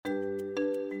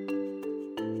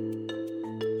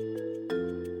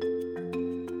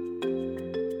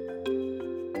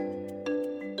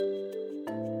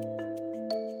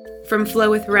From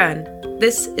Flow with Ren,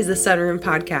 this is the Sunroom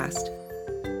Podcast.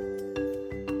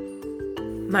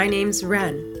 My name's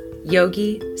Ren,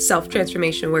 yogi,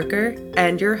 self-transformation worker,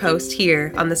 and your host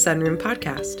here on the Sunroom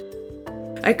Podcast.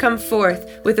 I come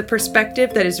forth with a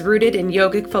perspective that is rooted in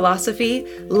yogic philosophy,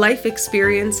 life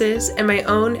experiences, and my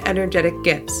own energetic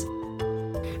gifts.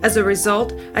 As a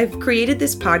result, I've created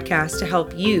this podcast to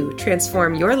help you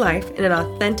transform your life in an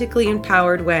authentically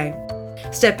empowered way.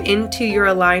 Step into your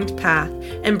aligned path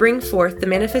and bring forth the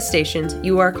manifestations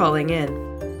you are calling in.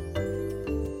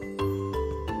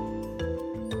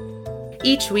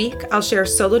 Each week, I'll share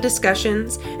solo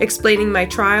discussions explaining my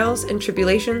trials and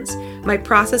tribulations, my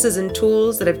processes and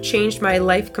tools that have changed my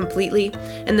life completely,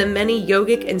 and the many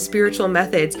yogic and spiritual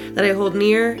methods that I hold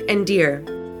near and dear.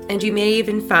 And you may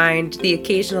even find the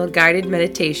occasional guided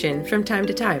meditation from time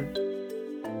to time.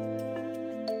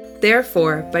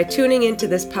 Therefore, by tuning into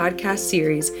this podcast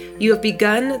series, you have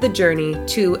begun the journey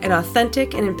to an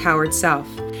authentic and empowered self.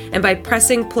 And by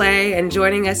pressing play and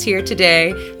joining us here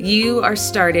today, you are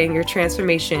starting your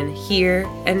transformation here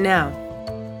and now.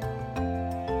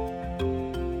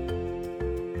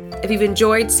 If you've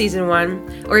enjoyed Season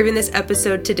 1, or even this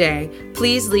episode today,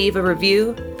 please leave a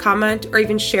review, comment, or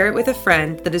even share it with a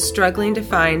friend that is struggling to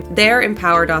find their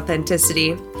empowered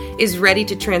authenticity, is ready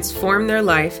to transform their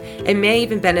life, and may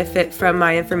even benefit from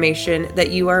my information that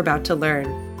you are about to learn.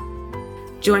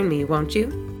 Join me, won't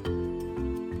you?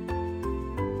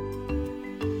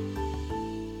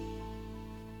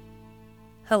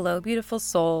 Hello, beautiful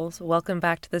souls. Welcome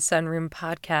back to the Sunroom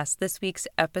Podcast. This week's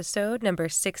episode, number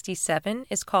 67,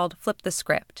 is called Flip the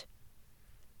Script.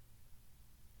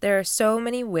 There are so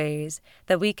many ways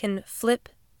that we can flip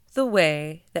the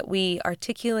way that we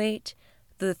articulate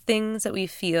the things that we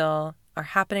feel are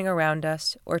happening around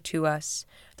us or to us,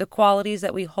 the qualities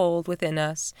that we hold within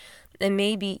us, and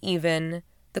maybe even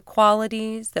the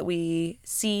qualities that we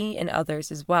see in others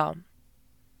as well.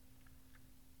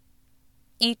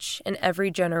 Each and every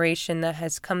generation that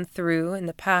has come through in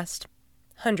the past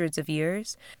hundreds of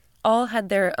years all had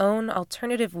their own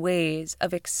alternative ways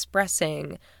of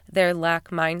expressing their lack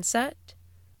mindset.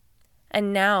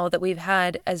 And now that we've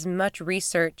had as much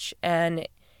research and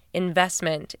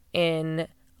investment in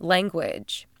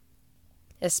language,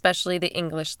 especially the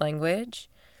English language,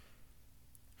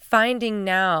 finding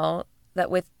now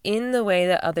that within the way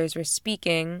that others were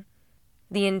speaking,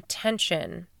 the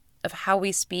intention of how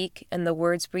we speak and the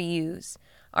words we use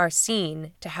are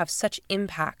seen to have such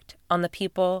impact on the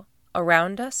people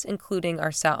around us, including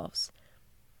ourselves.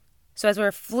 So as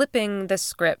we're flipping the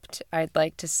script, I'd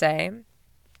like to say,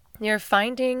 you're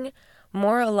finding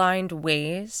more aligned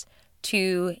ways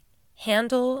to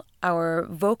handle our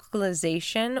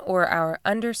vocalization or our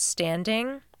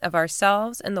understanding of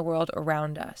ourselves and the world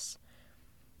around us.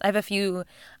 I have a few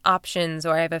options,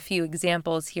 or I have a few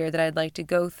examples here that I'd like to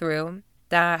go through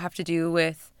that have to do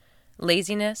with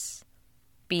laziness,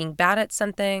 being bad at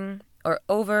something, or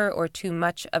over or too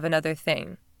much of another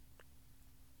thing.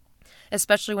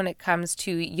 Especially when it comes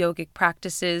to yogic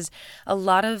practices, a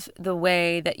lot of the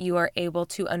way that you are able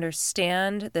to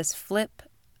understand this flip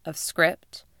of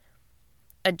script,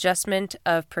 adjustment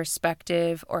of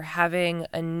perspective, or having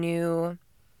a new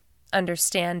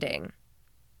understanding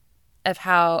of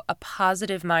how a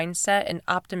positive mindset, an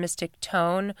optimistic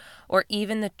tone, or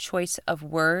even the choice of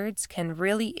words can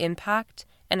really impact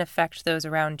and affect those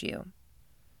around you.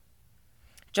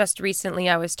 Just recently,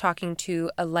 I was talking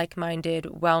to a like-minded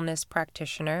wellness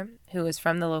practitioner who is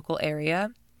from the local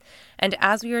area, and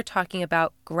as we were talking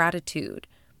about gratitude,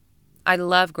 I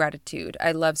love gratitude.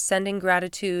 I love sending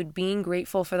gratitude, being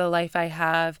grateful for the life I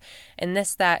have, and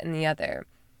this, that, and the other.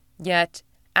 Yet,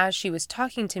 as she was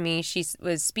talking to me, she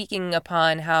was speaking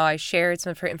upon how I shared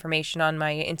some of her information on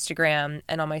my Instagram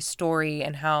and on my story,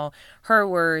 and how her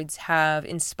words have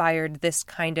inspired this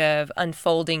kind of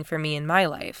unfolding for me in my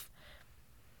life.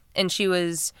 And she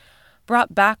was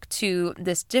brought back to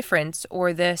this difference,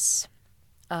 or this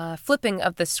flipping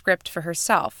of the script for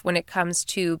herself when it comes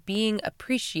to being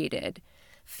appreciated,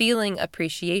 feeling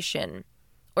appreciation,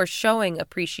 or showing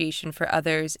appreciation for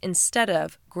others instead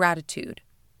of gratitude.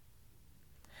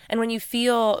 And when you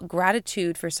feel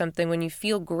gratitude for something, when you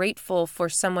feel grateful for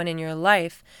someone in your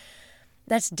life,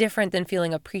 that's different than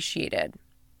feeling appreciated,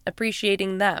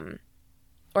 appreciating them,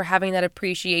 or having that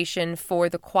appreciation for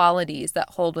the qualities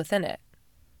that hold within it.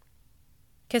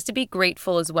 Because to be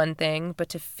grateful is one thing, but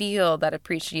to feel that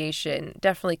appreciation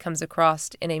definitely comes across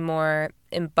in a more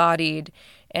embodied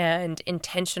and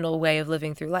intentional way of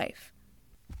living through life.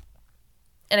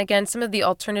 And again, some of the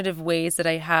alternative ways that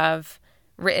I have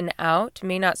written out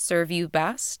may not serve you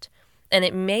best, and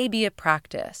it may be a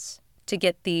practice to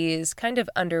get these kind of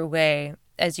underway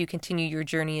as you continue your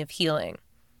journey of healing.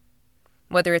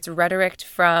 Whether it's rhetoric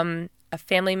from a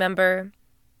family member,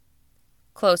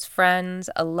 close friends,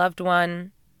 a loved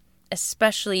one,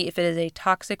 especially if it is a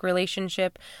toxic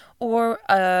relationship, or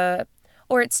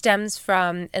it stems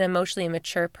from an emotionally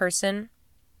immature person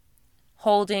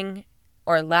holding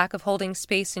or lack of holding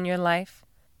space in your life.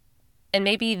 And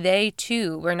maybe they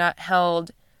too were not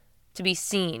held to be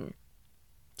seen,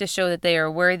 to show that they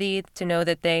are worthy, to know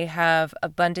that they have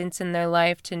abundance in their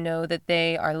life, to know that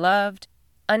they are loved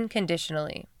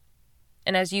unconditionally.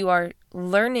 And as you are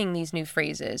learning these new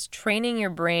phrases, training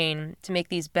your brain to make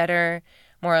these better,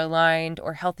 more aligned,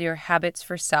 or healthier habits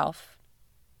for self,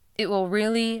 it will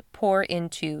really pour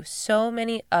into so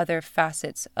many other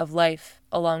facets of life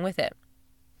along with it.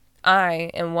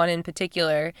 I am one in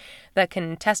particular that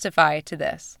can testify to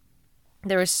this.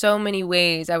 There were so many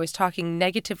ways I was talking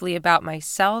negatively about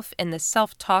myself, and the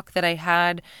self-talk that I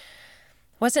had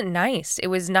wasn't nice. It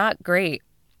was not great.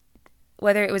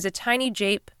 Whether it was a tiny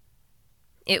jape,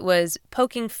 it was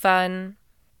poking fun,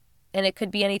 and it could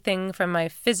be anything from my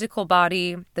physical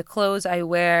body, the clothes I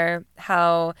wear,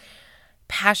 how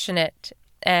passionate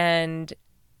and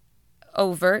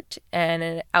overt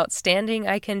and outstanding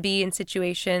I can be in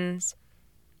situations.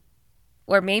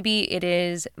 Or maybe it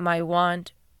is my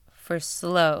want for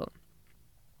slow,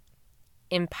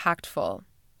 impactful,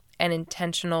 and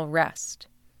intentional rest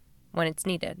when it's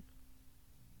needed.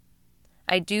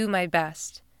 I do my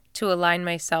best to align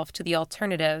myself to the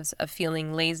alternatives of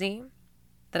feeling lazy,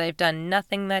 that I've done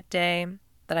nothing that day,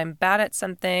 that I'm bad at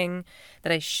something,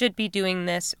 that I should be doing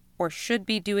this or should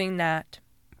be doing that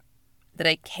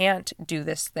I can't do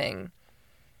this thing,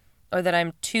 or that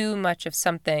I'm too much of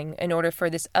something in order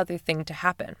for this other thing to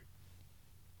happen.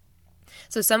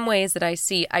 So some ways that I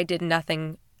see I did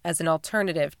nothing as an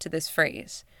alternative to this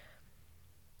phrase.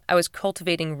 I was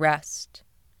cultivating rest.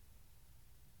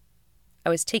 I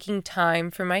was taking time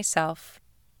for myself.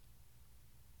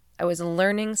 I was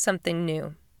learning something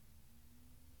new.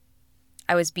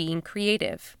 I was being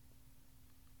creative.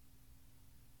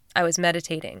 I was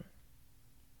meditating.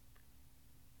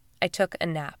 I took a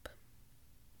nap.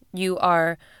 You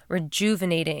are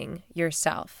rejuvenating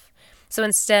yourself. So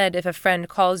instead, if a friend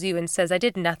calls you and says, I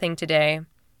did nothing today,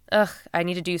 I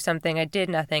need to do something, I did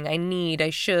nothing, I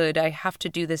should, I have to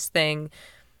do this thing.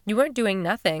 You weren't doing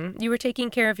nothing. You were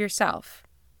taking care of yourself.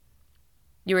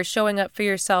 You were showing up for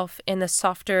yourself in the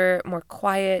softer, more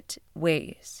quiet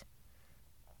ways.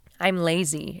 I'm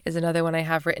lazy is another one I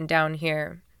have written down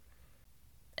here.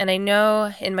 And I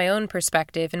know in my own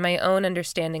perspective, in my own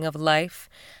understanding of life,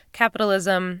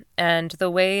 capitalism, and the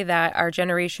way that our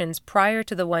generations prior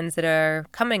to the ones that are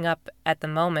coming up at the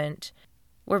moment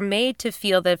were made to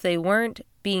feel that if they weren't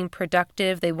being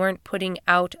productive, they weren't putting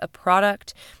out a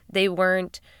product, they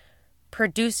weren't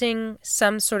producing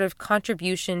some sort of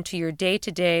contribution to your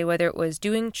day-to-day, whether it was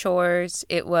doing chores,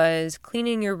 it was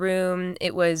cleaning your room,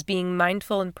 it was being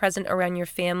mindful and present around your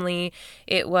family,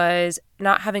 it was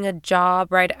not having a job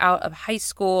right out of high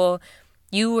school,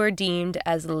 you were deemed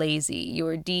as lazy. You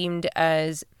were deemed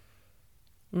as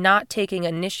not taking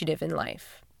initiative in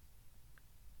life.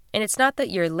 And it's not that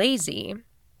you're lazy.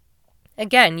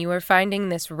 Again, you are finding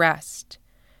this rest.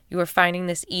 You are finding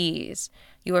this ease.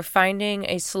 You are finding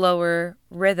a slower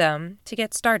rhythm to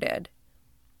get started.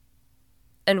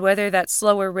 And whether that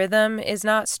slower rhythm is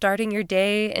not starting your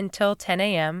day until 10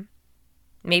 a.m.,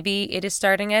 maybe it is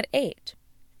starting at 8,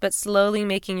 but slowly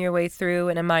making your way through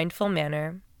in a mindful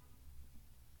manner,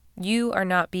 you are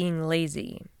not being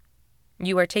lazy.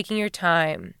 You are taking your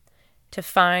time to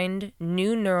find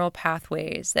new neural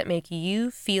pathways that make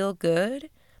you feel good,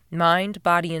 mind,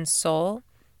 body, and soul,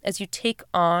 as you take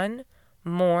on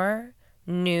more,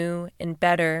 new, and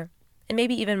better, and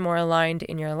maybe even more aligned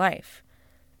in your life.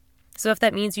 So if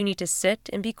that means you need to sit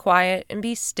and be quiet and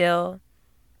be still,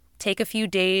 take a few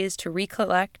days to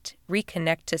recollect,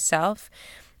 reconnect to self,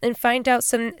 and find out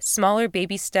some smaller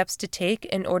baby steps to take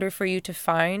in order for you to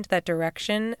find that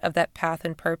direction of that path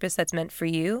and purpose that's meant for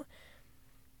you,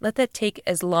 let that take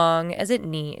as long as it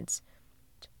needs.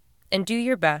 And do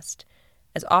your best,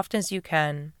 as often as you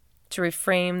can, to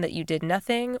reframe that you did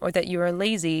nothing or that you are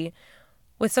lazy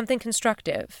with something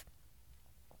constructive.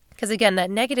 Because again,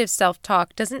 that negative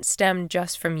self-talk doesn't stem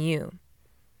just from you.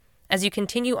 As you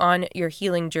continue on your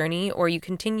healing journey, or you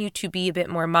continue to be a bit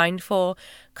more mindful,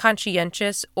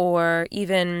 conscientious, or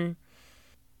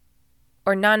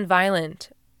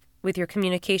nonviolent with your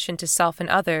communication to self and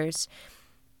others,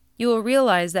 you will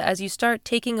realize that as you start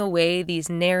taking away these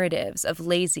narratives of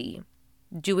lazy,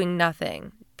 doing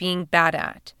nothing, being bad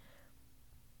at,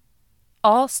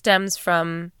 all stems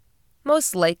from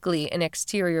most likely an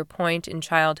exterior point in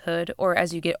childhood or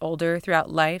as you get older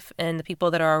throughout life, and the people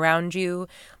that are around you,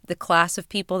 the class of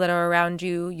people that are around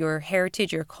you, your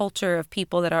heritage, your culture of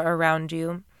people that are around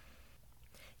you.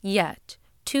 Yet,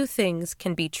 two things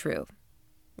can be true.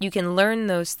 You can learn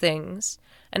those things,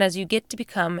 and as you get to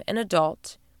become an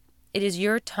adult, it is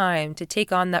your time to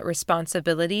take on that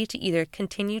responsibility to either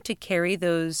continue to carry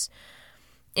those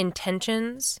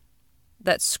intentions,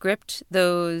 that script,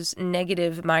 those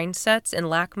negative mindsets and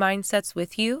lack mindsets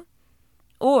with you,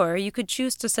 or you could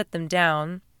choose to set them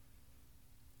down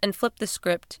and flip the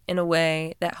script in a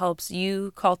way that helps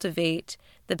you cultivate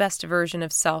the best version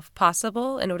of self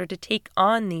possible in order to take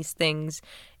on these things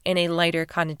in a lighter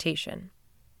connotation.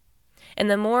 And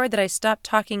the more that I stopped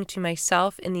talking to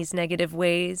myself in these negative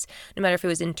ways, no matter if it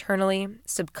was internally,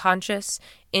 subconscious,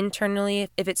 internally,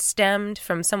 if it stemmed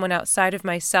from someone outside of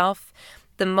myself,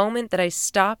 the moment that I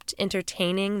stopped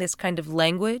entertaining this kind of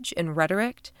language and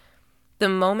rhetoric, the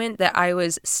moment that I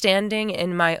was standing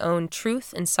in my own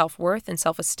truth and self-worth and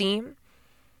self-esteem,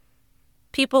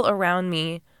 people around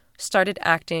me started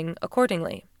acting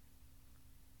accordingly.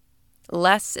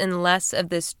 Less and less of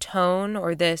this tone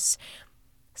or this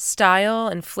style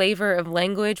and flavor of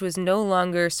language was no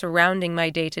longer surrounding my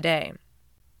day-to-day.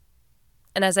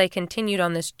 And as I continued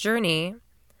on this journey,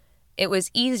 it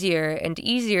was easier and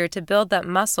easier to build that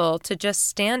muscle to just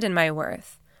stand in my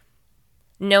worth,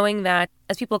 knowing that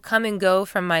as people come and go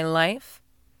from my life,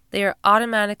 they are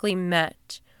automatically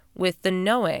met with the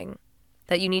knowing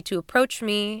that you need to approach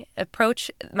me,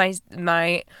 approach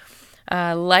my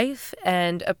life,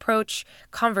 and approach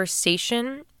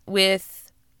conversation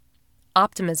with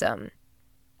optimism,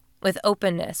 with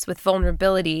openness, with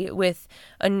vulnerability, with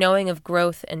a knowing of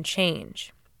growth and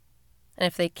change. And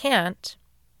if they can't,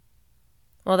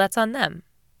 well, that's on them.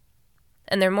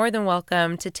 And they're more than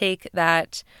welcome to take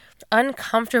that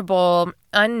uncomfortable,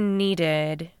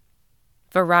 unneeded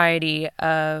variety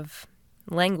of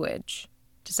language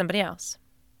to somebody else.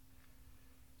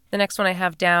 The next one I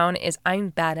have down is I'm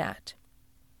bad at.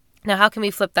 Now, how can we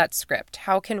flip that script?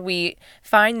 How can we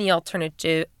find the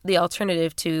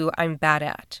alternative to I'm bad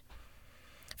at?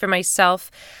 For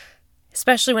myself,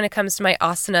 especially when it comes to my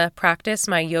asana practice,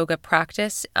 my yoga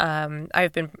practice,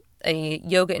 I've been a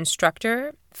yoga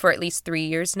instructor for at least 3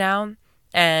 years now,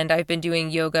 and I've been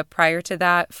doing yoga prior to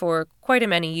that for quite a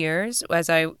many years as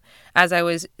I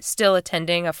was still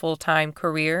attending a full-time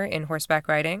career in horseback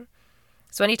riding.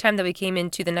 So anytime that we came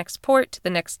into the next port, the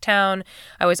next town,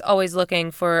 I was always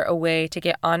looking for a way to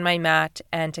get on my mat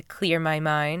and to clear my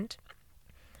mind.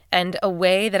 And a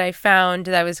way that I found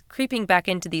that I was creeping back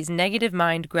into these negative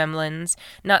mind gremlins,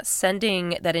 not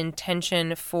sending that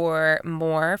intention for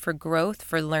more, for growth,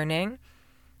 for learning,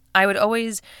 I would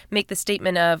always make the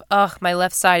statement of, my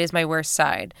left side is my worst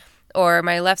side, or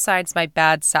my left side's my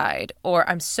bad side, or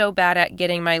I'm so bad at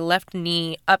getting my left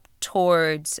knee up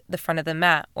towards the front of the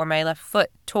mat, or my left foot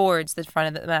towards the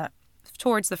front of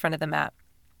the mat.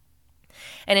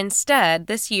 And instead,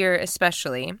 this year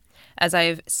especially, as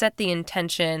I've set the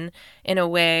intention in a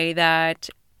way that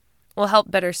will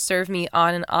help better serve me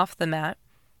on and off the mat,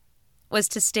 was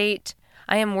to state,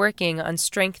 I am working on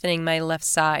strengthening my left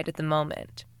side at the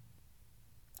moment.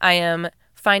 I am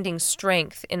finding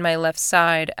strength in my left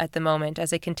side at the moment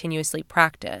as I continuously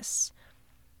practice.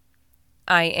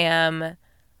 I am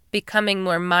becoming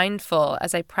more mindful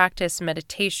as I practice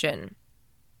meditation.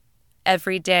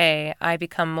 Every day, I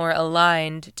become more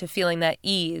aligned to feeling that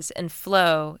ease and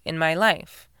flow in my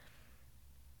life.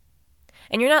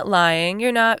 And you're not lying,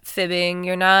 you're not fibbing,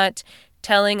 you're not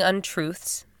telling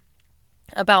untruths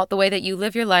about the way that you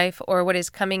live your life or what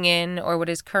is coming in or what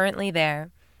is currently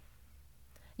there.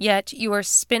 Yet you are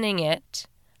spinning it,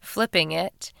 flipping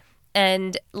it,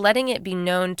 and letting it be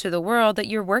known to the world that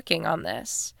you're working on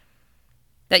this,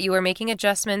 that you are making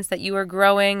adjustments, that you are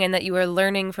growing, and that you are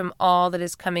learning from all that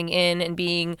is coming in and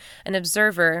being an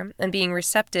observer and being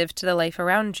receptive to the life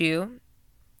around you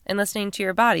and listening to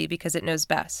your body because it knows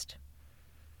best.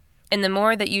 And the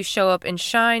more that you show up and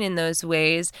shine in those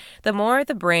ways, the more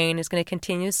the brain is going to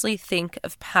continuously think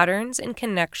of patterns and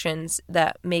connections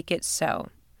that make it so.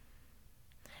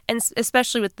 And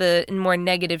especially with the more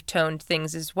negative toned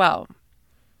things as well,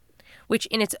 which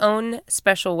in its own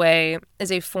special way is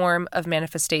a form of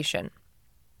manifestation.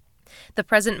 The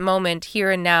present moment, here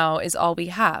and now, is all we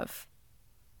have.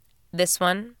 This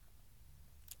one,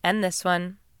 and this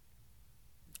one,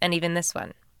 and even this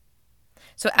one.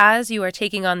 So as you are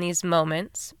taking on these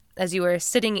moments, as you are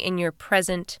sitting in your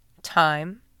present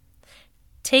time,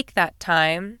 take that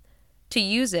time to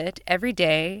use it every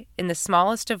day in the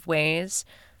smallest of ways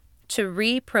to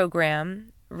reprogram,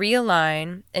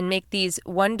 realign and make these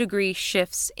 1-degree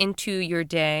shifts into your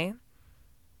day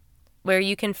where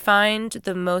you can find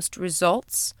the most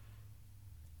results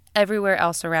everywhere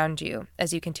else around you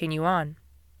as you continue on.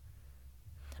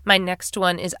 My next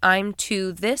one is I'm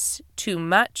too this, too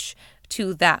much,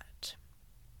 too that.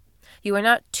 You are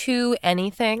not too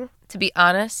anything, to be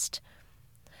honest.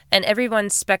 And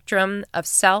everyone's spectrum of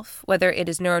self, whether it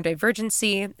is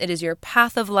neurodivergency, it is your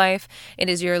path of life, it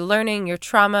is your learning, your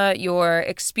trauma, your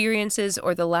experiences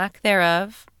or the lack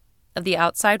thereof of the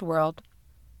outside world,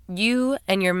 you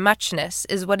and your muchness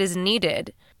is what is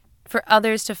needed for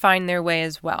others to find their way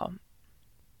as well.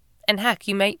 And heck,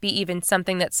 you might be even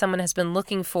something that someone has been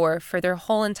looking for their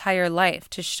whole entire life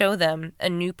to show them a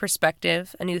new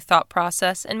perspective, a new thought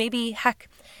process, and maybe, heck,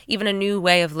 even a new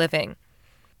way of living.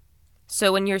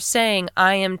 So when you're saying,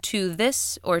 I am to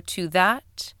this or to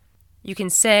that, you can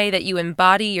say that you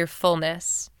embody your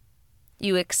fullness.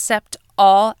 You accept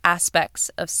all aspects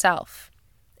of self,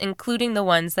 including the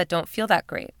ones that don't feel that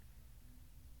great.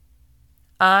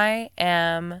 I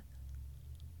am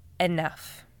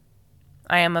enough.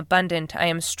 I am abundant. I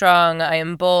am strong. I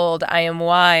am bold. I am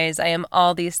wise. I am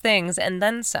all these things and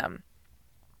then some.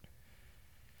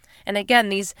 And again,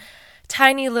 these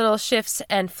tiny little shifts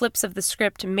and flips of the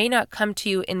script may not come to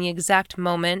you in the exact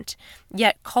moment,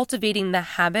 yet cultivating the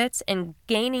habits and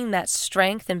gaining that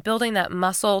strength and building that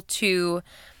muscle to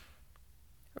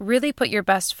really put your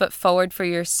best foot forward for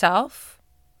yourself,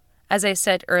 as I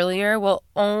said earlier, will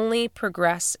only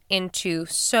progress into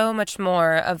so much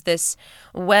more of this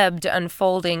webbed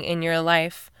unfolding in your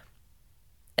life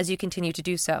as you continue to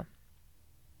do so.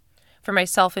 For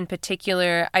myself in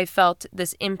particular, I felt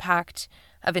this impact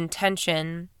of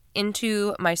intention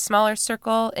into my smaller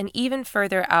circle and even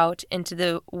further out into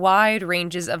the wide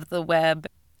ranges of the web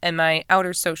and my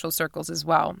outer social circles as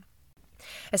well.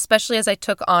 Especially as I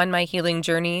took on my healing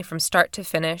journey from start to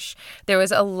finish, there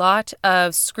was a lot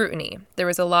of scrutiny. There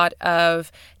was a lot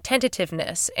of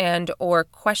tentativeness and or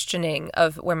questioning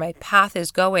of where my path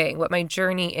is going, what my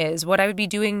journey is, what I would be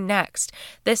doing next,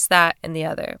 this, that, and the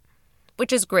other.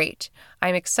 Which is great.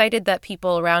 I'm excited that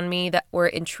people around me that were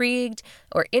intrigued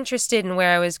or interested in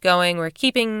where I was going were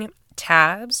keeping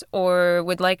tabs or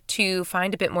would like to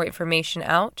find a bit more information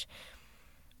out.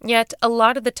 Yet a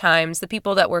lot of the times, the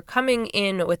people that were coming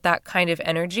in with that kind of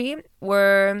energy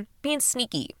were being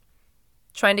sneaky,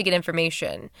 trying to get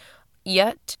information.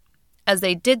 Yet, as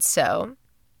they did so,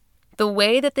 the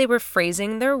way that they were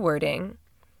phrasing their wording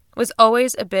was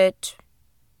always a bit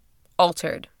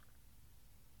altered,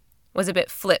 was a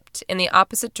bit flipped in the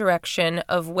opposite direction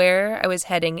of where I was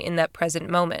heading in that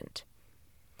present moment.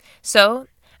 So,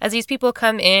 as these people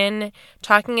come in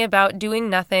talking about doing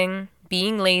nothing,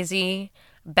 being lazy,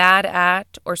 bad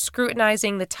at, or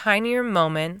scrutinizing the tinier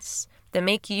moments that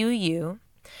make you you,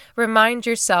 remind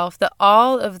yourself that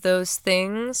all of those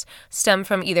things stem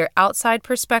from either outside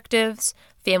perspectives,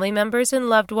 family members and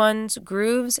loved ones,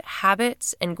 grooves,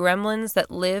 habits, and gremlins that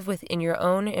live within your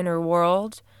own inner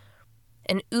world,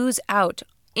 and ooze out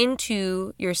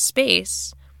into your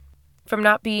space from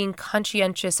not being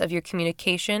conscientious of your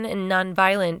communication and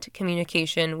nonviolent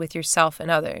communication with yourself and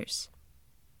others.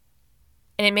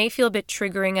 And it may feel a bit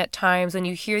triggering at times when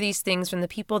you hear these things from the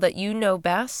people that you know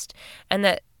best and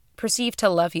that perceive to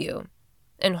love you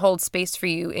and hold space for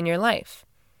you in your life.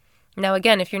 Now,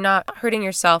 again, if you're not hurting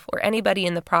yourself or anybody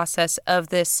in the process of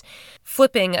this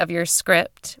flipping of your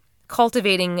script,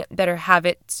 cultivating better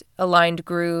habits, aligned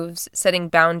grooves, setting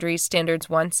boundaries, standards,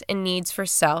 wants, and needs for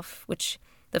self, which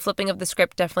the flipping of the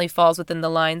script definitely falls within the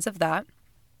lines of that,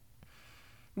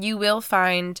 you will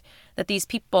find that these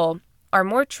people are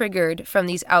more triggered from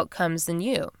these outcomes than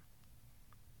you,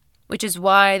 which is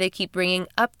why they keep bringing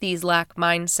up these lack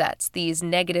mindsets, these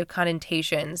negative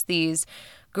connotations, these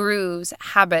grooves,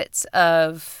 habits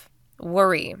of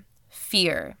worry,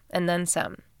 fear, and then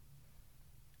some.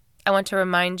 I want to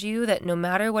remind you that no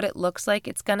matter what it looks like,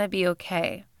 it's going to be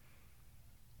okay.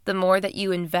 The more that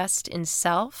you invest in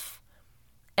self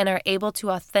and are able to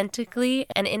authentically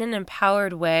and in an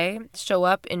empowered way show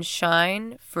up and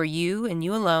shine for you and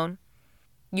you alone,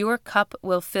 your cup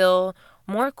will fill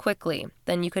more quickly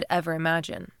than you could ever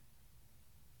imagine.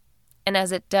 And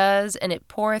as it does and it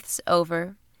poureth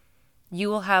over, you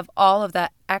will have all of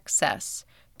that excess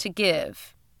to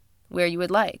give where you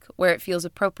would like, where it feels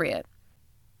appropriate.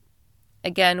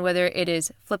 Again, whether it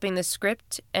is flipping the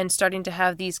script and starting to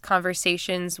have these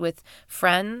conversations with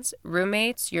friends,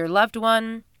 roommates, your loved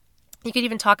one. You could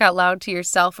even talk out loud to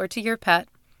yourself or to your pet,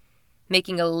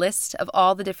 making a list of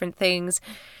all the different things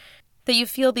that you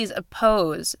feel these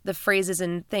oppose the phrases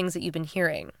and things that you've been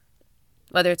hearing.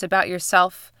 Whether it's about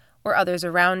yourself or others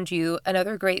around you,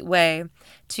 another great way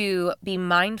to be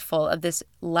mindful of this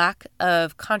lack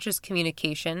of conscious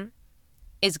communication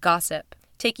is gossip.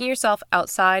 Taking yourself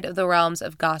outside of the realms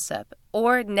of gossip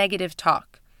or negative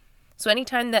talk. So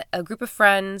anytime that a group of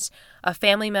friends, a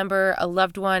family member, a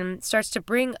loved one starts to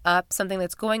bring up something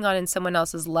that's going on in someone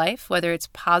else's life, whether it's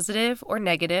positive or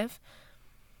negative,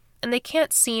 and they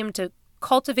can't seem to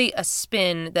cultivate a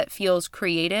spin that feels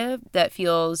creative, that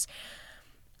feels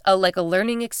like a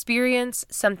learning experience,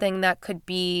 something that could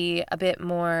be a bit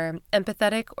more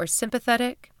empathetic or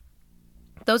sympathetic.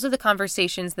 Those are the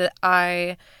conversations that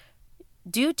I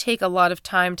do take a lot of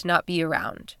time to not be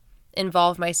around,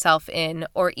 involve myself in,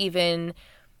 or even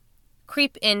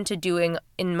creep into doing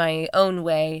in my own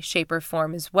way, shape, or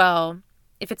form as well,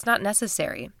 if it's not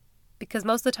necessary. Because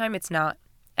most of the time it's not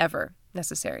ever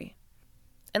necessary.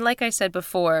 And like I said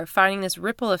before, finding this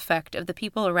ripple effect of the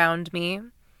people around me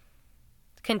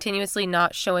continuously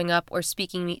not showing up or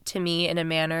speaking to me in a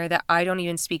manner that I don't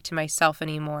even speak to myself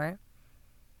anymore.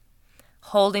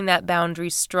 Holding that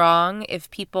boundary strong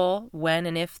when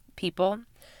and if people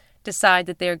decide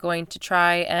that they're going to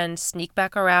try and sneak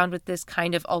back around with this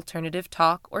kind of alternative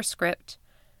talk or script,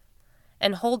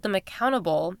 and hold them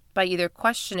accountable by either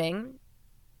questioning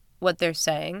what they're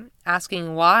saying,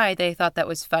 asking why they thought that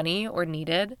was funny or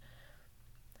needed,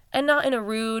 and not in a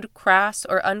rude, crass,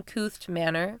 or uncouth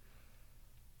manner,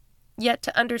 yet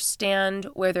to understand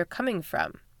where they're coming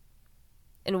from.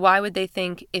 And why would they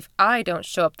think if I don't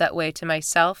show up that way to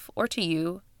myself or to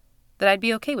you, that I'd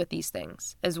be okay with these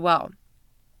things as well?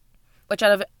 Which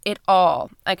out of it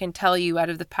all, I can tell you out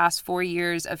of the past 4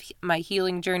 years of my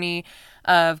healing journey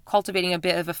of cultivating a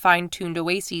bit of a fine-tuned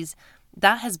oasis,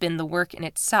 that has been the work in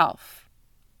itself.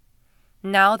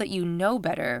 Now that you know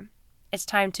better, it's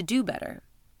time to do better.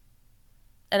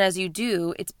 And as you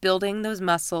do, it's building those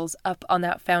muscles up on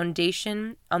that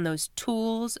foundation, on those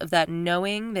tools of that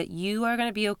knowing that you are going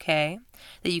to be okay,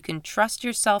 that you can trust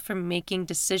yourself for making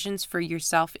decisions for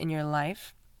yourself in your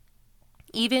life,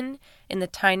 even in the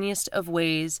tiniest of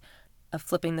ways of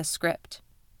flipping the script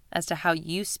as to how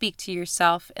you speak to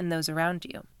yourself and those around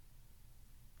you.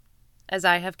 As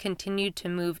I have continued to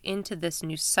move into this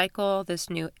new cycle, this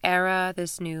new era,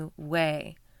 this new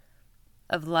way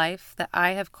of life that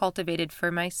I have cultivated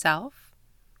for myself,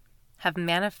 have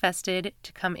manifested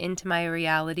to come into my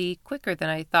reality quicker than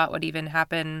I thought would even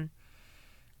happen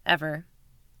ever.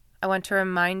 I want to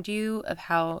remind you of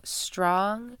how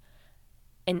strong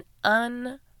and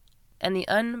the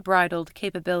unbridled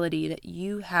capability that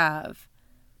you have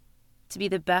to be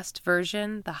the best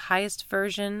version, the highest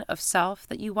version of self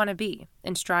that you want to be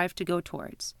and strive to go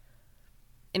towards.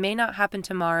 It may not happen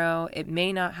tomorrow. It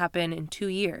may not happen in 2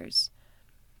 years.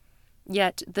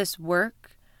 Yet this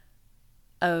work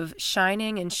of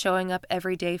shining and showing up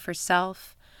every day for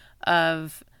self,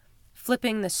 of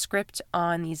flipping the script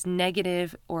on these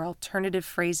negative or alternative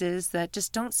phrases that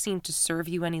just don't seem to serve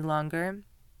you any longer,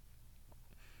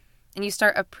 and you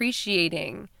start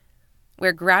appreciating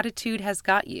where gratitude has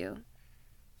got you,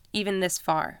 even this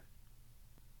far.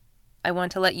 I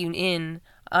want to let you in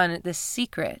on the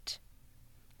secret.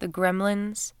 The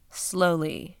gremlins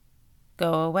slowly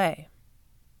go away.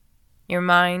 Your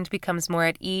mind becomes more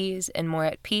at ease and more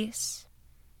at peace.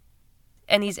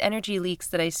 And these energy leaks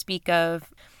that I speak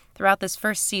of throughout this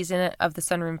first season of the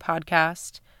Sunroom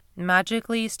podcast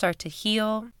magically start to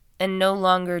heal and no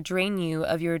longer drain you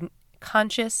of your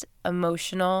conscious,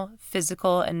 emotional,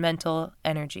 physical, and mental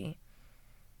energy.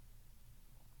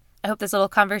 I hope this little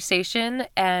conversation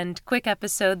and quick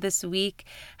episode this week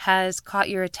has caught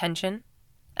your attention.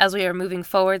 As we are moving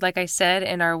forward, like I said,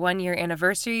 in our 1-year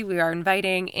anniversary, we are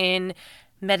inviting in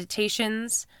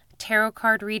meditations, tarot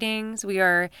card readings. We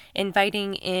are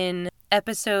inviting in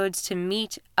episodes to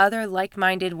meet other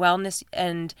like-minded wellness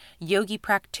and yogi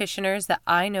practitioners that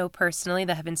I know personally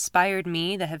that have inspired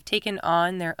me, that have taken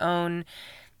on their own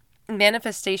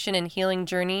manifestation and healing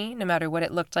journey, no matter what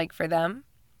it looked like for them.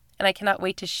 And I cannot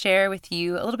wait to share with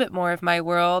you a little bit more of my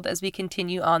world as we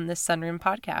continue on this Sunroom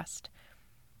podcast.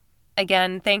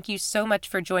 Again, thank you so much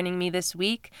for joining me this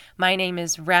week. My name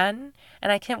is Ren,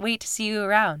 and I can't wait to see you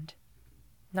around.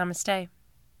 Namaste.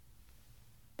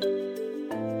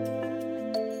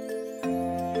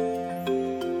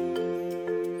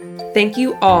 Thank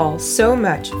you all so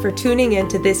much for tuning in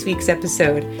to this week's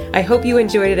episode. I hope you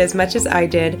enjoyed it as much as I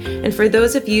did. And for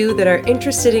those of you that are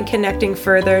interested in connecting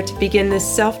further to begin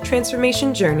this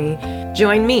self-transformation journey,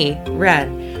 join me,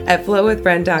 Ren, at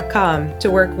flowwithren.com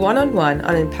to work one-on-one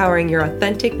on empowering your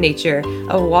authentic nature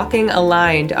of walking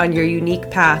aligned on your unique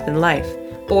path in life.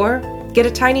 Or Get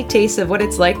a tiny taste of what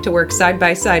it's like to work side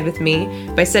by side with me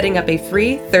by setting up a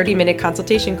free 30-minute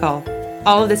consultation call.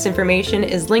 All of this information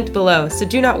is linked below, so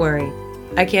do not worry.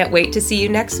 I can't wait to see you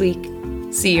next week.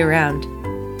 See you around.